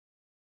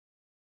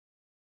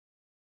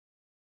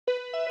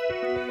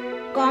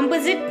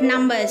Composite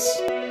numbers.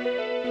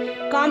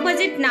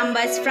 Composite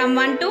numbers from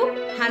 1 to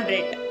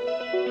 100.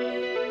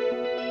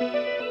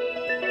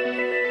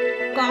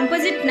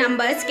 Composite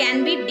numbers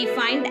can be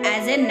defined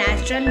as a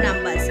natural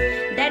numbers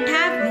that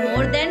have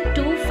more than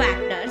two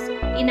factors.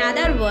 In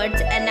other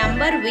words, a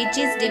number which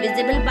is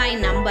divisible by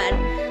number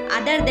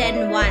other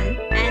than 1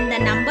 and the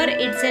number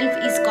itself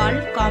is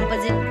called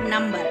composite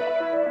number.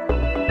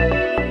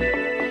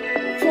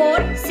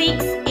 4,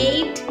 6,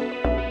 8,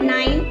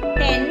 9,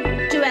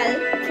 10,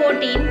 12,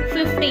 14,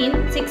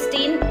 15,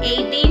 16,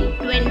 18,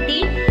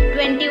 20,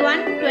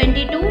 21,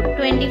 22,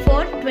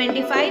 24,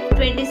 25,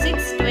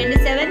 26,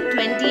 27,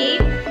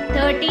 28,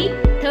 30,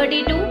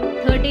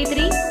 32,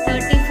 33,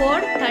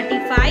 34,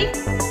 35,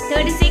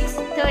 36,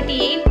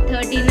 38,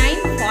 39,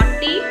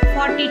 40,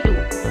 42,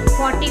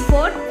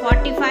 44,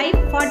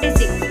 45,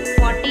 46,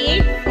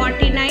 48,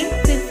 49,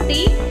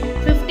 50,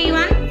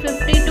 51,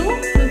 52,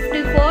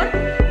 54,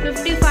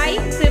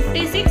 55,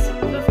 56,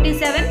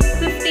 57,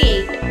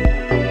 58.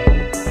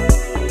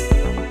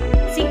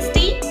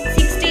 60,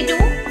 62,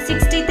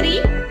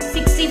 63,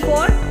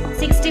 64,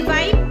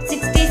 65,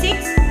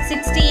 66,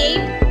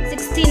 68,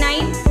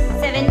 69,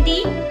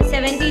 70,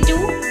 72,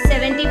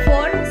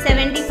 74,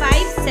 75,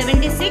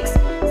 76,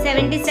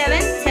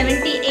 77,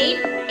 78,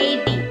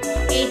 80,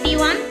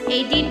 81,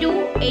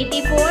 82,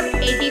 84,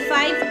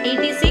 85,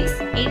 86,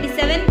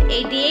 87,